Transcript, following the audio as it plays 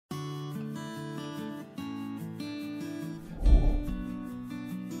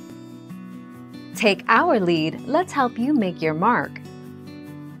Take our lead, let's help you make your mark.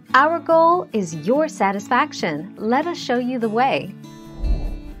 Our goal is your satisfaction. Let us show you the way.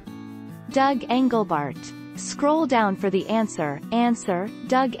 Doug Engelbart. Scroll down for the answer. Answer: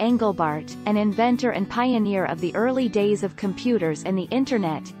 Doug Engelbart, an inventor and pioneer of the early days of computers and the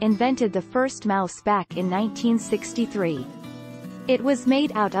Internet, invented the first mouse back in 1963. It was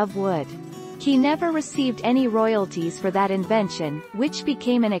made out of wood. He never received any royalties for that invention, which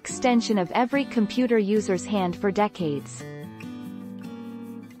became an extension of every computer user's hand for decades.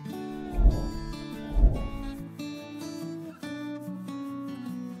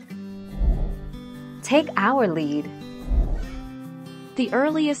 Take our lead. The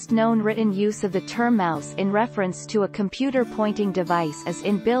earliest known written use of the term mouse in reference to a computer pointing device is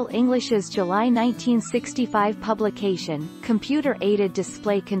in Bill English's July 1965 publication, Computer-Aided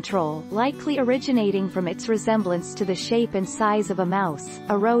Display Control, likely originating from its resemblance to the shape and size of a mouse,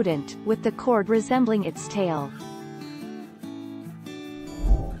 a rodent, with the cord resembling its tail.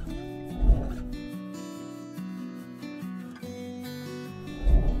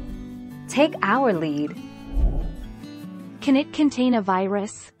 Take our lead. Can it contain a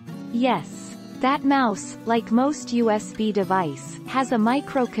virus? Yes. That mouse, like most USB device, has a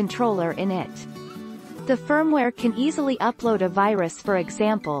microcontroller in it. The firmware can easily upload a virus. For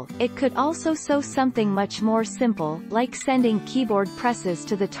example, it could also show something much more simple, like sending keyboard presses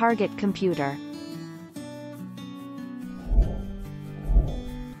to the target computer.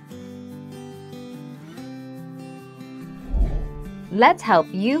 Let's help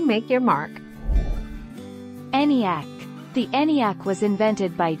you make your mark. ENIAC. The ENIAC was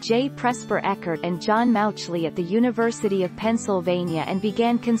invented by J. Presper Eckert and John Mauchly at the University of Pennsylvania and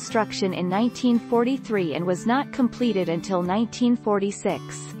began construction in 1943 and was not completed until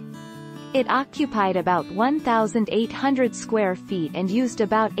 1946. It occupied about 1,800 square feet and used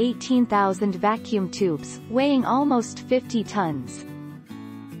about 18,000 vacuum tubes, weighing almost 50 tons.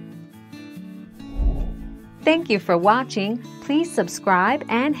 Thank you for watching. Please subscribe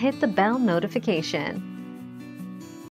and hit the bell notification.